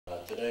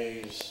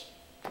Today's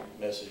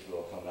message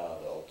will come out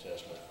of the Old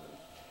Testament from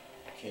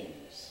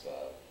Kings. It's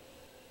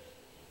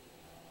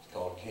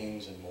called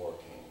Kings and More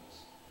Kings.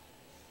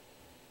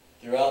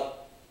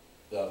 Throughout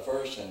the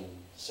first and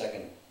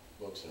second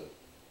books of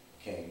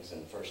Kings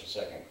and first and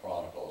second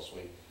Chronicles,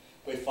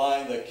 we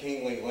find the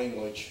kingly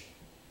lineage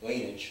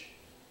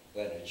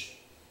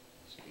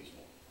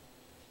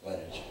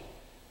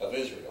of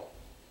Israel.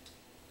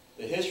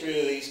 The history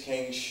of these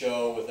kings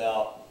show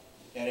without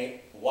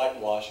any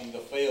whitewashing the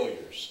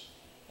failures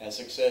and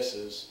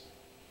successes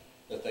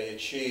that they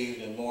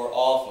achieved, and more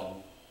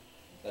often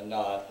than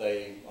not,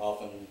 they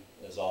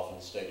as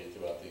often stated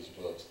throughout these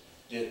books,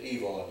 did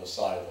evil in the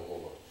sight of the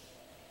Lord.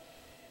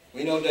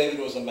 We know David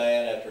was a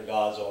man after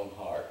God's own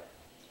heart.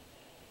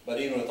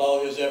 But even with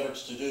all his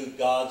efforts to do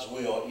God's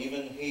will,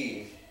 even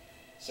he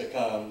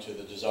succumbed to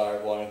the desire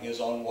of wanting his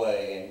own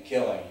way and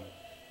killing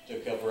to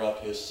cover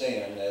up his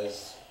sin,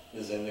 as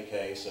is in the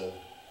case of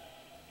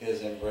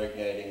his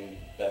impregnating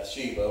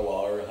Bathsheba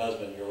while her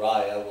husband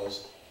Uriah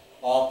was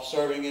off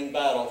serving in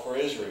battle for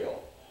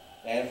Israel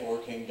and for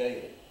King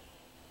David.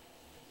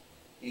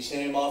 He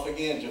sent him off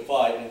again to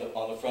fight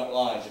on the front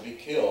line to be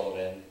killed,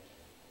 and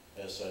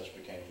as such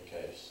became the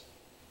case.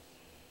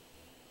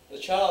 The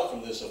child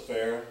from this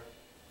affair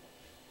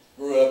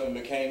grew up and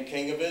became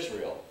king of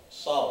Israel,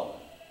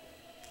 Solomon.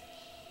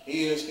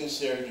 He is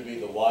considered to be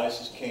the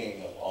wisest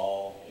king of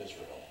all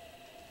Israel.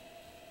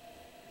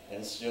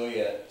 And still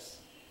yet,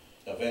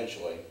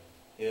 eventually,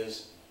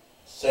 his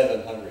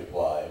 700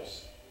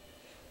 wives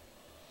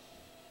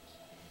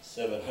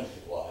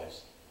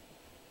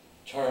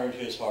turned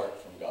his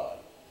heart from God.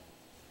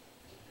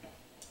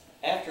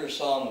 After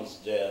Solomon's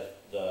death,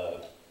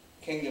 the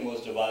kingdom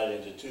was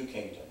divided into two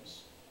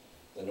kingdoms,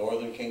 the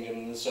northern kingdom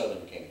and the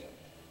southern kingdom,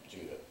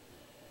 Judah.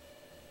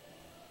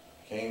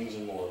 Kings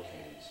and more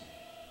kings.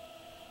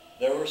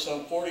 There were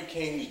some 40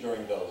 kings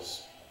during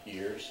those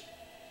years,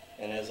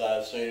 and as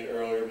I've stated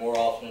earlier, more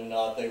often than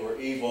not, they were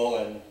evil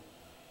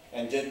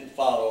and didn't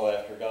follow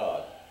after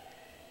God.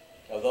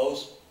 Of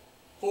those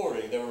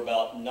 40, there were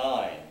about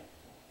 9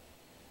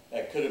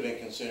 that could have been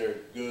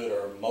considered good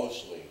or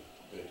mostly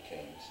good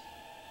kings.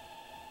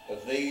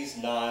 Of these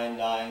 8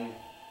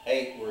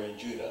 were in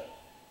Judah.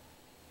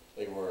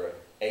 They were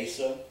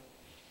Asa,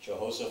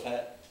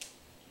 Jehoshaphat,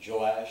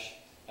 Joash,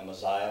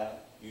 Amaziah,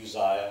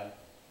 Uzziah,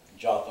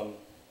 Jotham,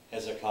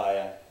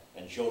 Hezekiah,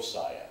 and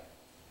Josiah.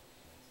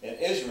 In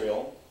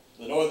Israel,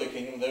 the northern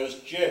kingdom, there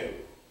was Jehu.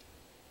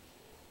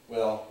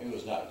 Well, he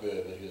was not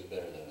good, but he was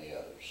better than the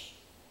others.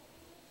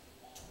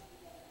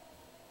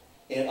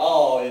 In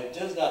all, it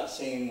does not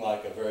seem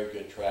like a very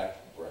good track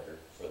record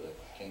for the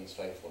king's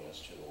faithfulness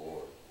to the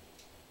Lord.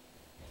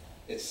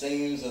 It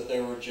seems that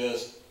there were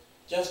just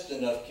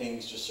enough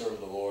kings to serve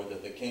the Lord,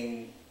 that the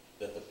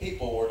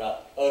people were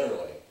not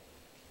utterly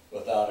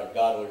without a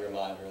godly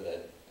reminder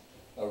that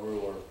a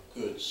ruler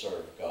could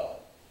serve God.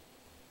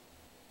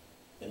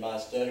 In my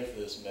study for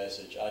this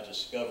message, I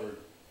discovered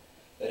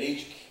that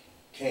each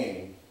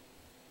king,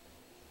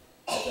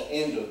 at the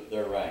end of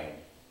their reign,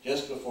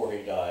 just before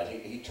he died,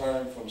 he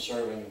turned from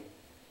serving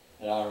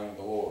and honoring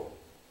the Lord.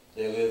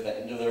 They lived the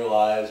end of their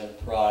lives in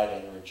pride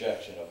and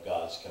rejection of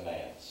God's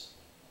commands.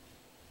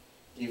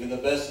 Even the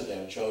best of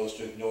them chose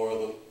to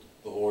ignore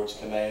the Lord's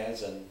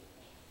commands and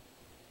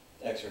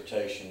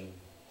exhortation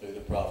through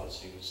the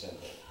prophets he would send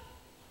them.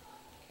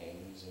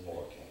 Kings and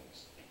more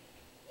kings.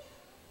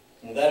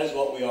 And that is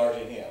what we are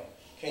to him,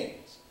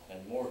 kings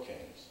and more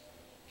kings.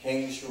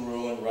 Kings who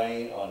rule and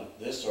reign on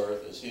this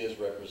earth as his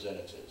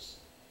representatives.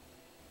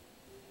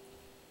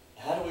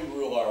 How do we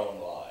rule our own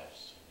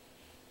lives?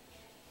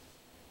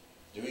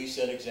 Do we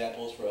set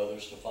examples for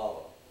others to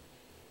follow?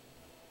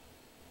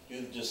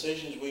 Do the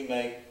decisions we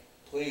make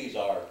please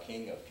our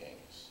King of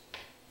Kings?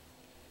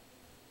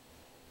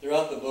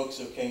 Throughout the books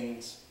of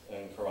Kings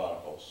and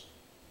Chronicles,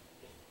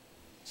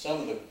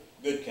 some of the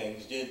good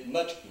kings did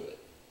much good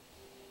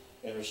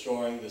in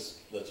restoring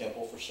the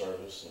temple for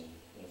service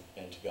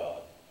and to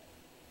God.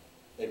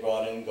 They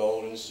brought in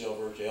gold and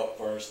silver to help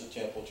furnish the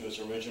temple to its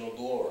original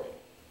glory.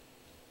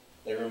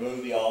 They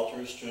removed the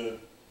altars to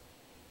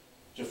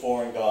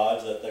foreign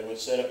gods that they would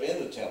set up in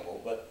the temple,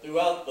 but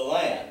throughout the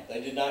land they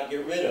did not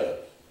get rid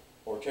of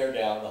or tear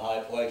down the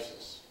high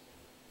places.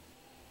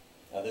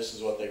 Now this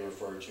is what they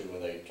referred to when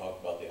they talked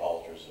about the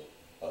altars of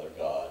other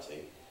gods,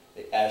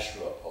 the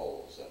Asherah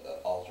poles and the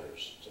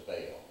altars to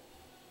Baal.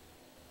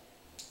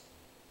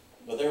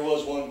 But there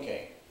was one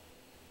king,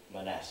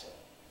 Manasseh.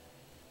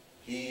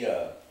 He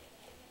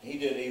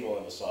did evil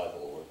in the sight of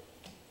the Lord.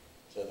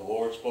 So the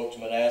Lord spoke to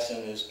Manasseh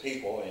and his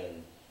people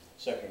in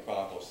 2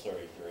 Chronicles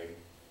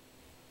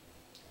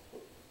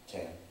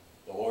 33:10.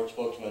 The Lord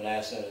spoke to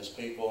Manasseh and his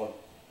people,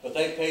 but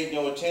they paid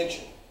no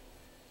attention.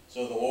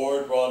 So the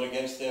Lord brought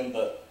against them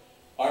the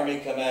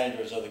army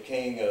commanders of the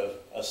king of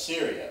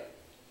Assyria,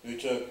 who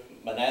took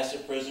Manasseh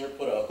prisoner,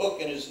 put a hook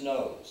in his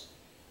nose,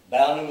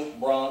 bound him with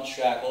bronze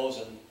shackles,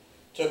 and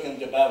took him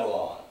to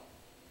Babylon.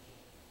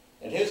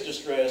 In his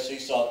distress, he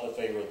sought the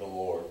favor of the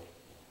Lord,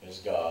 his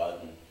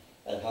God,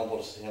 and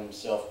humbled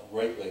himself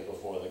greatly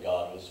before the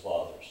God of his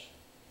fathers.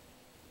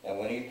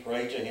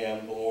 prayed to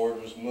him, the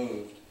Lord was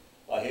moved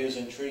by his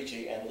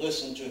entreaty and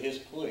listened to his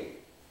plea.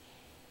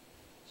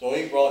 So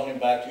he brought him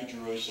back to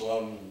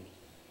Jerusalem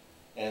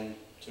and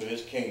to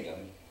his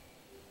kingdom.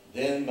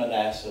 Then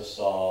Manasseh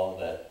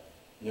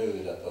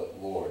knew that the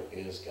Lord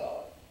is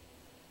God.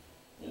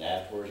 And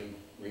afterward he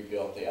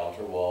rebuilt the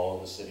outer wall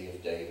of the city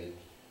of David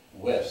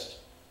west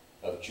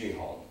of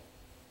Gihon,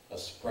 a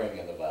spring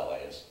in the valley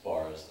as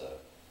far as the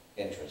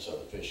entrance of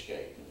the fish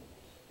gate and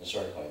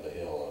encircling the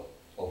hill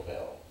of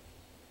Ophel.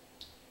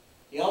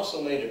 He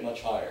also made it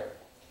much higher.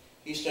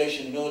 He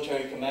stationed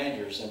military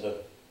commanders in the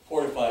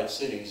fortified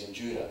cities in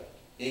Judah.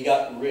 He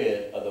got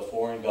rid of the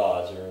foreign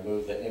gods and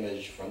removed the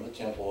image from the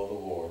temple of the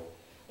Lord,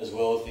 as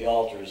well as the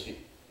altars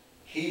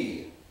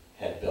he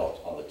had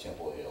built on the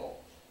temple hill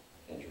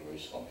in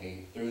Jerusalem.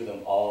 He threw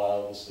them all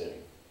out of the city.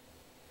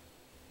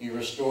 He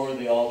restored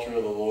the altar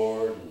of the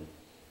Lord and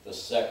the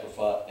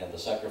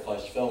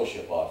sacrificed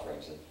fellowship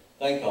offerings and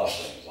thank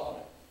offerings on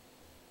it,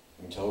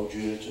 and told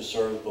Judah to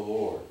serve the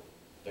Lord,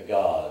 the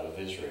God of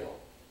Israel.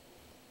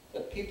 The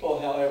people,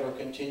 however,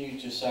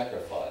 continued to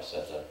sacrifice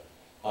at the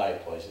high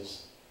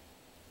places,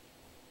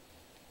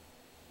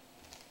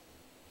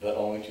 but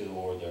only to the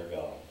Lord their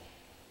God.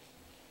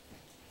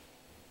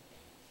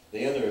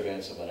 The other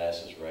events of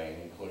Manasseh's reign,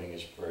 including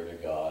his prayer to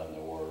God and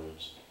the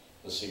words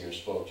the seer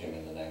spoke to him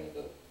in the name of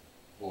the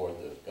Lord,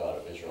 the God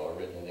of Israel, are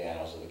written in the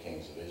annals of the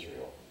kings of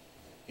Israel.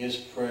 His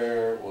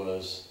prayer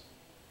was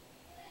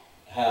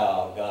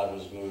how God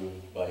was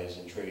moved by his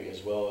entreaty,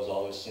 as well as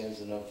all his sins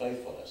and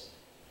unfaithfulness,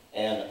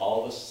 and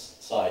all the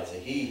sites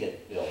that he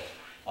had built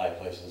high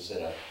places and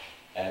set up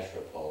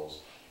Asherah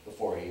poles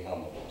before he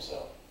humbled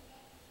himself.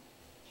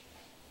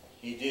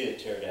 He did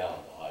tear down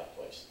the high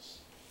places.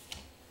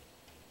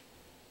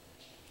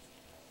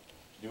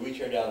 Do we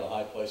tear down the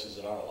high places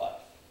in our life?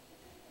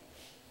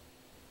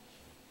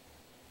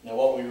 Now,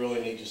 what we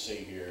really need to see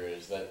here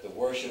is that the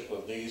worship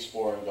of these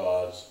foreign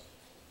gods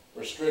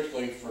were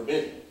strictly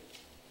forbidden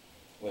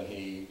when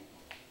he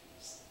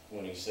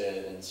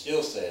said, and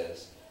still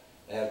says,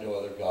 to have no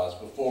other gods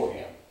before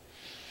him.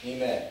 He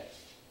meant it.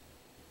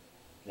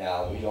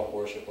 Now, we don't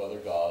worship other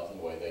gods in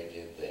the way they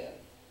did then.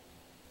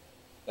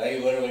 They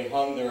literally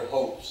hung their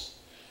hopes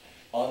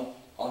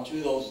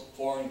onto those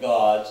foreign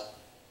gods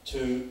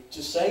to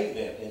save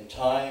them in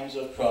times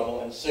of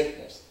trouble and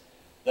sickness.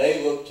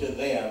 They looked to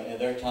them in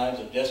their times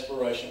of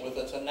desperation with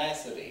a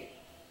tenacity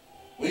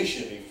we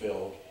should be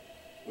filled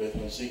with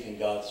when seeking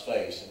God's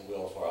face and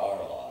will for our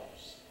lives.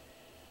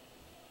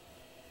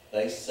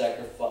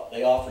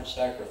 They offered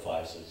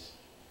sacrifices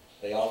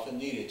they often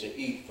needed to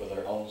eat for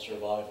their own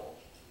survival.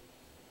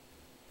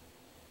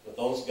 But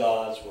those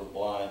gods were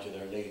blind to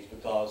their needs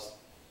because,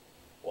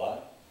 why?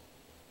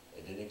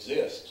 They didn't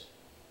exist.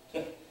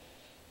 The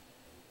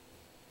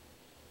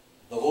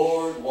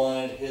Lord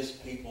wanted his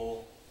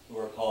people who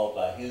are called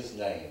by his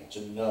name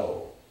to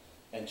know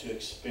and to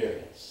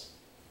experience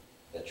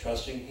that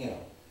trusting him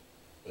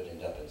would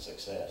end up in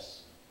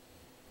success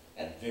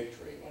and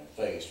victory when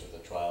faced with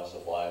the trials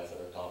of life that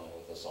are common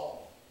with us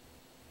all.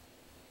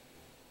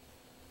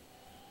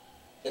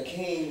 The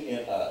King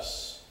in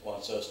us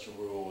wants us to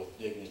rule with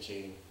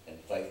dignity and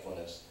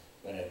faithfulness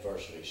when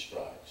adversity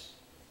strikes.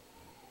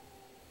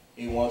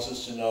 He wants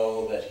us to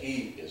know that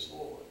he is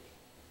Lord,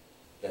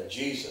 that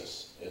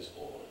Jesus is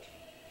Lord,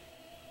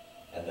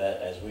 and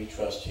that as we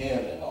trust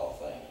him in all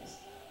things,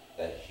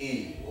 that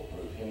he will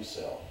prove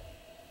himself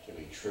to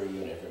be true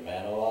and every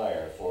man a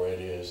liar, for it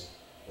is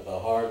with a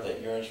heart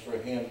that yearns for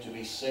him to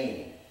be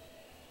seen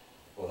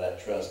will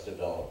that trust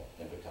develop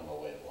and become a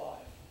way of life.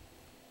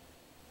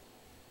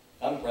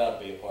 I'm proud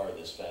to be a part of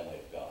this family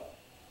of God.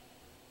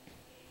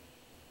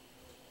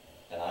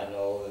 And I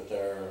know that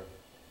there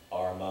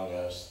are among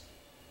us,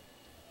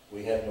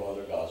 we have no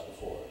other gods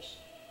before us.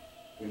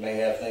 We may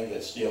have things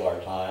that steal our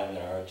time and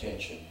our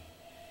attention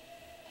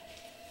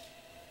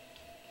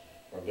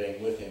from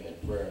being with him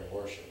in prayer and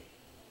worship.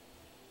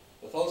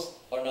 But those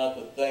are not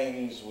the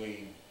things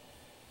we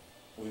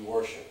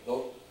worship.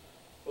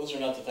 Those are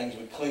not the things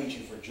we cling to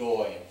for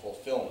joy and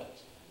fulfillment.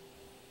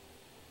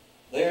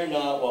 They're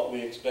not what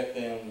we expect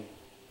them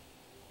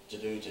to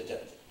do.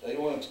 They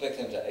don't expect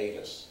them to aid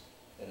us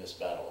in this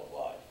battle of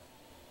life.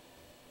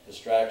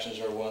 Distractions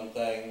are one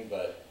thing,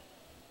 but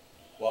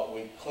what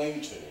we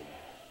cling to,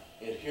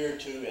 adhere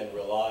to, and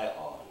rely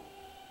on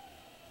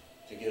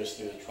to get us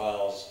through the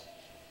trials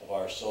of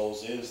our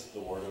souls is the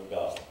Word of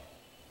God.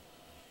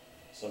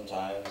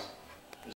 Sometimes